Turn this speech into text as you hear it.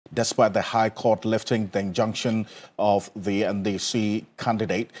despite the High Court lifting the injunction of the NDC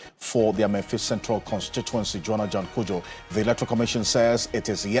candidate for the Memphis Central constituency, Joana Cudjoe. The Electoral Commission says it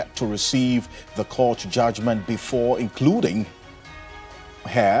is yet to receive the court judgment before including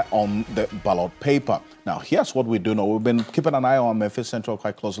her on the ballot paper. Now, here's what we do know. We've been keeping an eye on Memphis Central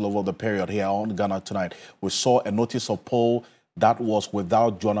quite closely over the period here on Ghana Tonight. We saw a notice of poll that was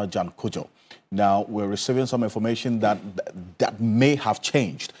without Joana Cudjoe. Now, we're receiving some information that may have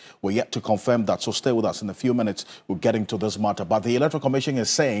changed. We're yet to confirm that, so stay with us. In a few minutes, we're getting to this matter. But the Electoral Commission is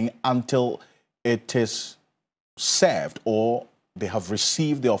saying until it is served or they have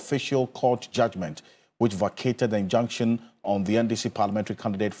received the official court judgment which vacated the injunction on the NDC parliamentary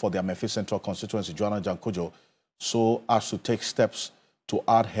candidate for the Memphis Central constituency, Joana Cudjoe, so as to take steps to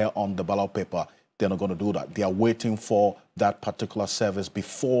add her on the ballot paper. They're not going to do that. They are waiting for that particular service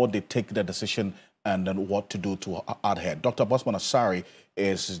before they take the decision and then what to do to add her. Dr. Bosman Asari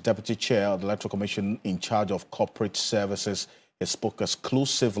is Deputy Chair of the Electoral Commission in charge of corporate services. He spoke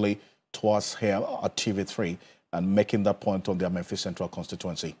exclusively to us here at TV3 and making that point on the Memphis Central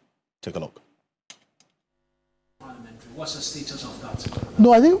constituency. Take a look. What's the status of that?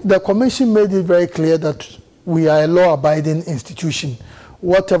 No, I think the Commission made it very clear that we are a law-abiding institution.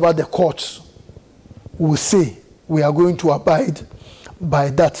 Whatever the courts will say, we are going to abide by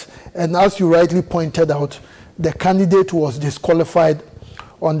that. And as you rightly pointed out, the candidate was disqualified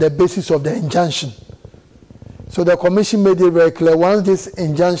on the basis of the injunction. So the Commission made it very clear, once this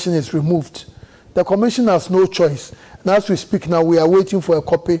injunction is removed, the Commission has no choice. And as we speak now, we are waiting for a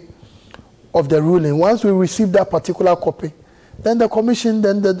copy of the ruling. Once we receive that particular copy, then the Commission,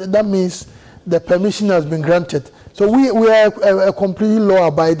 then that means the permission has been granted. So we are a completely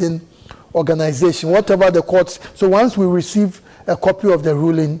law-abiding organization, whatever the courts. So once we receive a copy of the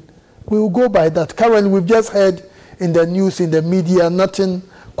ruling, we will go by that. Currently, we've just heard in the news, in the media, nothing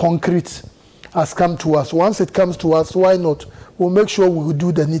concrete has come to us. Once it comes to us, why not? We'll make sure we will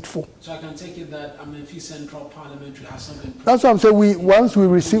do the needful. So I can take it that Memphis Central Parliamentary has something. That's what I'm saying. Once we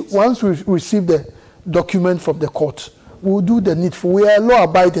receive the document from the court, we'll do the needful. We are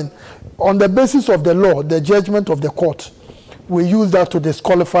law-abiding. On the basis of the law, the judgment of the court, we use that to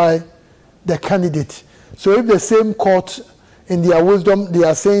disqualify the candidate. So if the same court, in their wisdom, they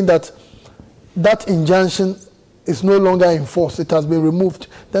are saying that that injunction is no longer in force, it has been removed,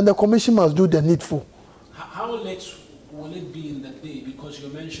 then the Commission must do the needful. How late will it be in the day? Because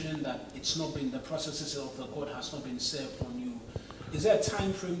you're mentioning that it's not been, the processes of the court has not been served on you. Is there a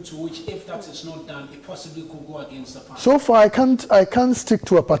time frame to which, if that is not done, it possibly could go against the party? So far, I can't stick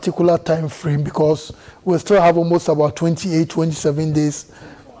to a particular time frame because we still have almost about 28, 27 days,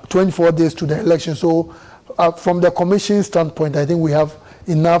 24 days to the election. So from the Commission standpoint, I think we have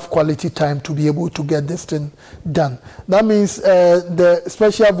enough quality time to be able to get this thing done. That means the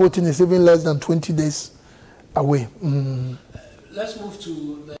special voting is even less than 20 days away. Let's move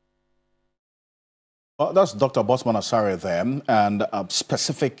to the... Well, that's Dr. Bosman Asari there, and a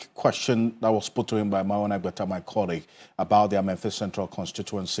specific question that was put to him by Joana Cudjoe, my colleague, about the Memphis Central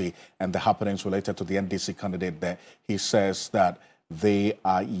constituency and the happenings related to the NDC candidate there. He says that they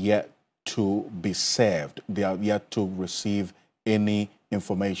are yet to be served. They are yet to receive any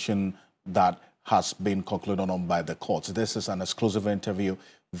information that has been concluded on by the courts. This is an exclusive interview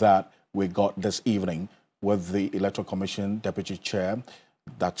that we got this evening with the Electoral Commission Deputy Chair.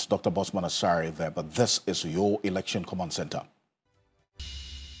 That's Dr. Bosman Asari there, but this is your Election Command Center.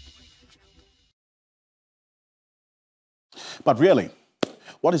 But really,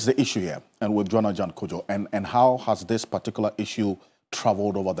 what is the issue here and with Joana Cudjoe, and how has this particular issue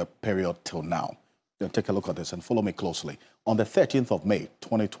traveled over the period till now? Then take a look at this and follow me closely. On the 13th of May,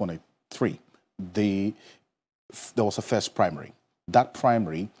 2023, there was a first primary. That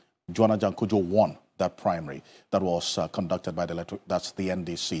primary, Joana Cudjoe won that primary that was conducted by the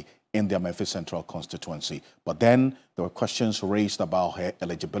NDC in their Memphis Central constituency. But then there were questions raised about her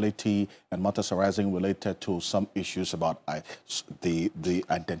eligibility and matters arising related to some issues about the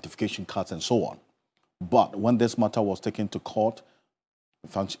identification cards and so on. But when this matter was taken to court,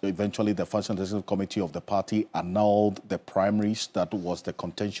 eventually the Functional Committee of the party annulled the primaries. That was the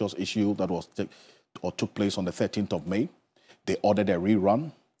contentious issue that was took place on the 13th of May. They ordered a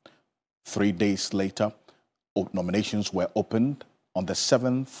rerun. 3 days later, nominations were opened. On the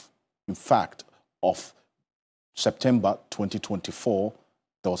 7th, in fact, of September 2024,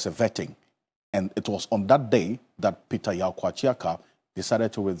 there was a vetting. And it was on that day that Peter Yaw-Kwachiaka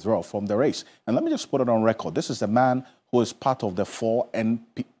decided to withdraw from the race. And let me just put it on record. This is the man who is part of the 4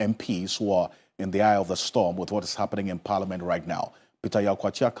 MPs who are in the eye of the storm with what is happening in Parliament right now. Peter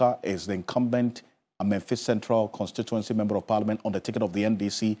Yaw-Kwachiaka is the incumbent a Memphis Central constituency member of parliament on the ticket of the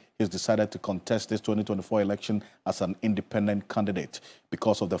NDC, has decided to contest this 2024 election as an independent candidate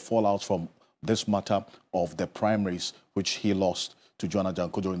because of the fallout from this matter of the primaries, which he lost to Joana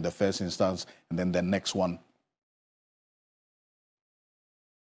Cudjoe in the first instance, and then the next one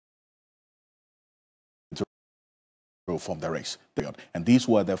from the race. And these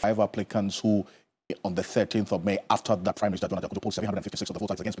were the 5 applicants who, on the 13th of May, after that primary, that Joana Cudjoe polled 756 of the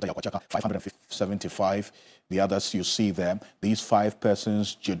votes against Peter Yakwachaka, 575. The others you see there, these 5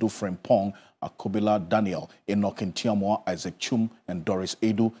 persons, Jedu Frimpong, Akobila Daniel, Enoch Ntiamwa, Isaac Chum, and Doris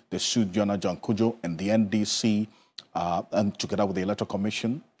Edu, they sued Joana Cudjoe and the NDC, and together with the Electoral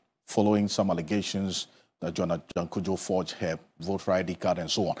Commission, following some allegations that Joana Cudjoe forged her voter ID card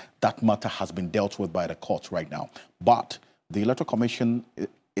and so on. That matter has been dealt with by the courts right now. But the Electoral Commission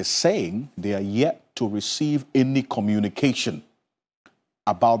is saying they are yet to receive any communication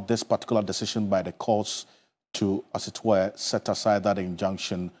about this particular decision by the courts to, as it were, set aside that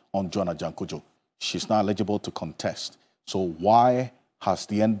injunction on Joana Cudjoe. She's now eligible to contest. So why has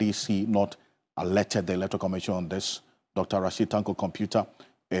the NDC not alerted the Electoral Commission on this? Dr. Rashid Tanko-Computer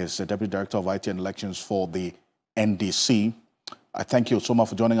is the Deputy Director of IT and Elections for the NDC. I thank you so much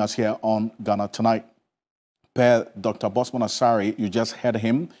for joining us here on Ghana Tonight. Per Dr. Bosman Asari, you just heard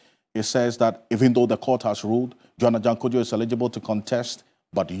him. He says that even though the court has ruled Joana Cudjoe is eligible to contest,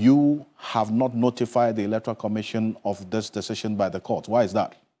 but you have not notified the Electoral Commission of this decision by the court. Why is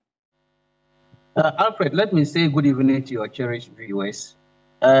that? Alfred, let me say good evening to your cherished viewers.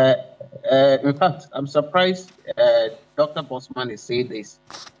 In fact, I'm surprised Dr. Bosman is saying this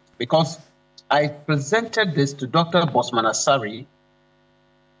because I presented this to Dr. Bosman Asari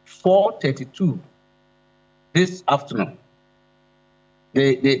 4:32 this afternoon.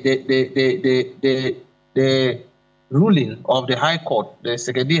 The ruling of the High Court, the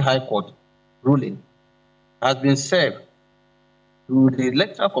Secretary High Court ruling, has been served to the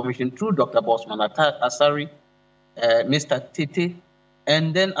Electoral Commission through Dr. Bosman Asari, Mr. Tete,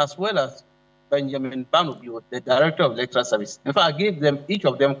 and then as well as Benjamin Banubio, the Director of Electoral Service. In fact, I gave them each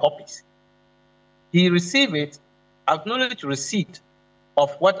of them copies. He received it, acknowledged receipt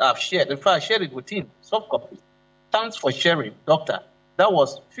of what I've shared. In fact, I shared it with him, soft copy. Thanks for sharing, Doctor. That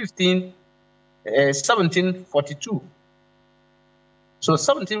was 1742. So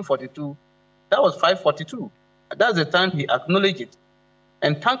 1742, that was 542. That's the time he acknowledged it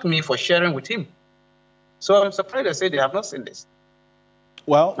and thanked me for sharing with him. So I'm surprised they say they have not seen this.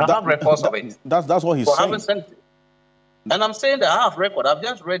 Well, I have records of it. That's what he's saying. Haven't sent it. And I'm saying that I have record. I've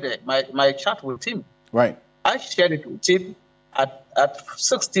just read my chat with him. Right. I shared it with him at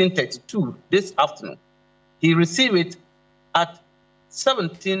 16:32 this afternoon. He received it at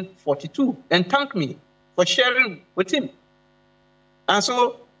 17:42 and thanked me for sharing with him. And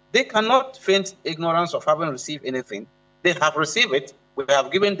so they cannot feign ignorance of having received anything. They have received it. We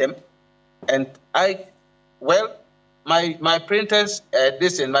have given them. And my printers,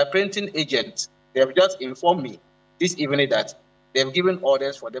 my printing agent, they have just informed me this evening that they've given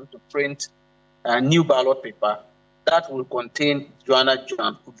orders for them to print a new ballot paper that will contain Joana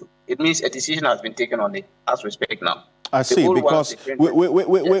Cudjoe. It means a decision has been taken on it as we speak now. I see, because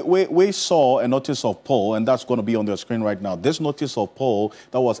we saw a notice of poll, and that's going to be on the screen right now. This notice of poll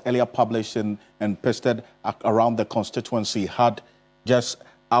that was earlier published and pasted around the constituency had just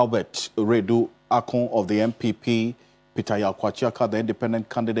Albert Redu Akon of the MPP, Peter Yakwachaka, the independent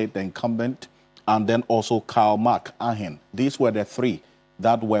candidate, the incumbent, and then also Karl Mark Ahin. These were the 3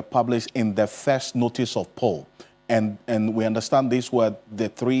 that were published in the first notice of poll. And we understand these were the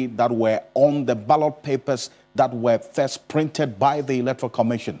 3 that were on the ballot papers that were first printed by the Electoral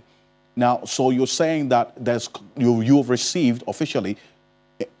Commission. Now, so you're saying that you've received officially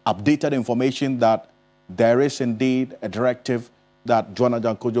updated information that there is indeed a directive that Joana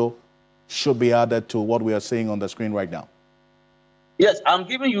Cudjoe should be added to what we are seeing on the screen right now. Yes, I'm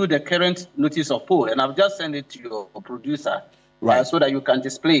giving you the current notice of poll, and I've just sent it to your producer, right, so that you can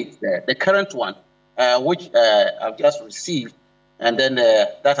display it, the current one, which I've just received, and then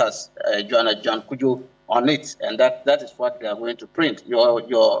that has Joana Cudjoe on it, and that is what they are going to print. Your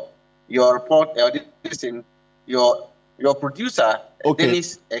report, your producer, okay,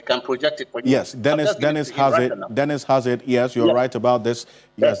 Dennis, can project it for you. Yes, Dennis has it. Dennis has it. Yes, you're right about this.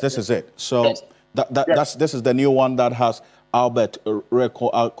 Yes, this is it. So this is the new one that has Albert Reko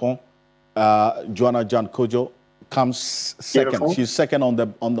Alcon. Joana Cudjoe comes second. Beautiful. She's second on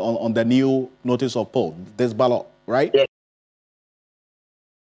the new notice of poll. This ballot, right? Yes.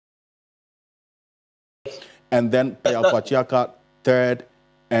 And then Yakwachaka third,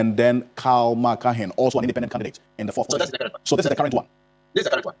 and then Karl Mark Ahin, also an independent candidate, in the 4th. So this is the current one. This is the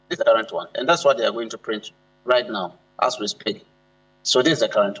current one. This is the current one. And that's what they are going to print right now as we speak. So this is the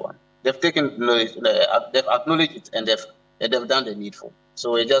current one. They've taken, they've acknowledged it, and they've done the needful.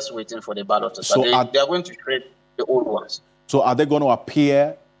 So we're just waiting for the ballot to start. They are going to shred the old ones. So are they going to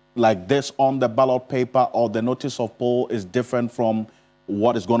appear like this on the ballot paper, or the notice of poll is different from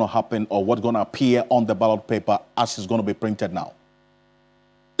what is going to happen or what's going to appear on the ballot paper as it's going to be printed now?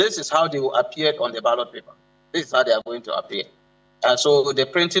 This is how they will appear on the ballot paper. This is how they are going to appear. And so the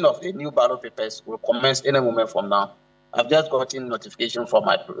printing of the new ballot papers will commence any moment from now. I've just gotten notification from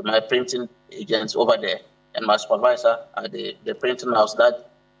my printing agents over there and my supervisor at the printing house that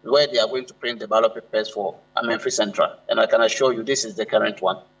where they are going to print the ballot papers for Memphis Central. And I can assure you this is the current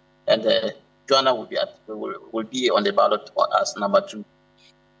one. And Joana will be on the ballot as number 2.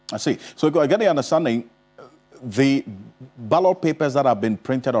 I see. So I get the understanding the ballot papers that have been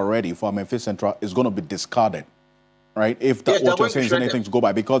printed already for Memphis Central is going to be discarded, right? If that, what you're saying is anything to go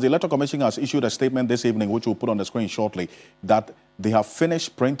by. Because the Electoral Commission has issued a statement this evening, which we'll put on the screen shortly, that they have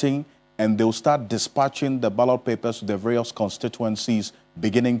finished printing and they'll start dispatching the ballot papers to the various constituencies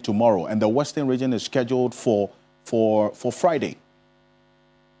beginning tomorrow. And the Western region is scheduled for Friday.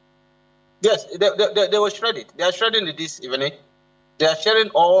 Yes, they were shredded. They are shredding this evening. They are sharing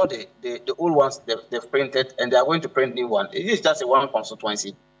all the old ones they've printed, and they are going to print new one. It is just a one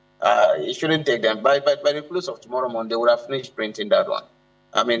constituency. It shouldn't take them. By the close of tomorrow morning, they would have finished printing that one.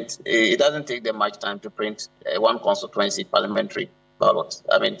 I mean, it doesn't take them much time to print one constituency parliamentary ballot.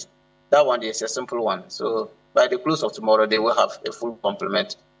 I mean, that one is a simple one. So by the close of tomorrow, they will have a full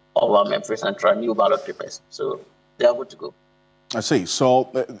complement of our Memphis Central new ballot papers. So they are good to go. I see.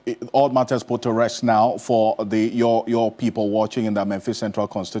 So all matters put to rest now for your people watching in the Memphis Central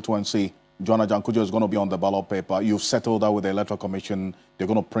constituency. Joana Cudjoe is going to be on the ballot paper. You've settled that with the Electoral Commission. They're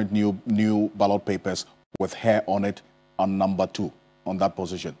going to print new ballot papers with her on it on number 2 on that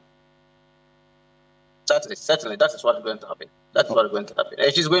position. Certainly, that is what's going to happen. That's what's going to happen.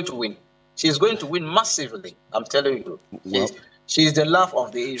 And she's going to win. She's going to win massively. I'm telling you. She's the laugh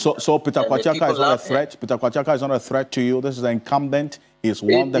of the area. So Peter Kwachaka is not a threat. Peter Kwachaka is not a threat to you. This is the incumbent. He's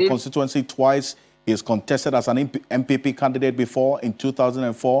won the constituency twice. He's contested as an MPP candidate before in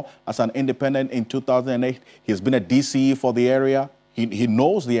 2004, as an independent in 2008. He's been a DCE for the area. He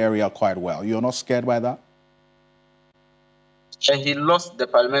knows the area quite well. You're not scared by that? And he lost the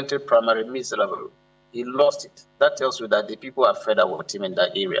parliamentary primary miserably. He lost it. That tells you that the people are fed up with him in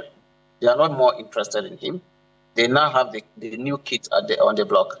that area. They are not more interested in him. They now have the new kid on the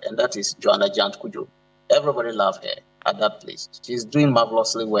block, and that is Joana Cudjoe. Everybody loves her at that place. She's doing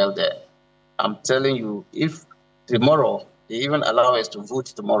marvelously well there. I'm telling you, if tomorrow they even allow us to vote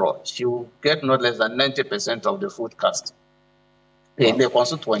tomorrow, she will get not less than 90% of the vote cast in the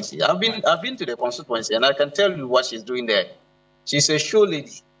constituency. I've been to the constituency, and I can tell you what she's doing there. She's a show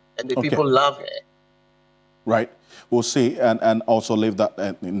lady, and the people love her. Right. We'll see, and also leave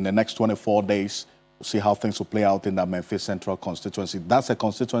that in the next 24 days. We'll see how things will play out in that Memphis Central constituency. That's a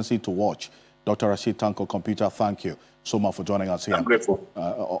constituency to watch. Dr. Rashid Tanko-Computer, thank you so much for joining us here. I'm grateful.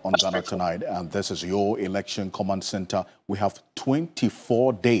 On Ghana Tonight. And this is your election command center. We have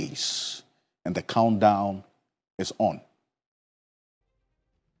 24 days, and the countdown is on.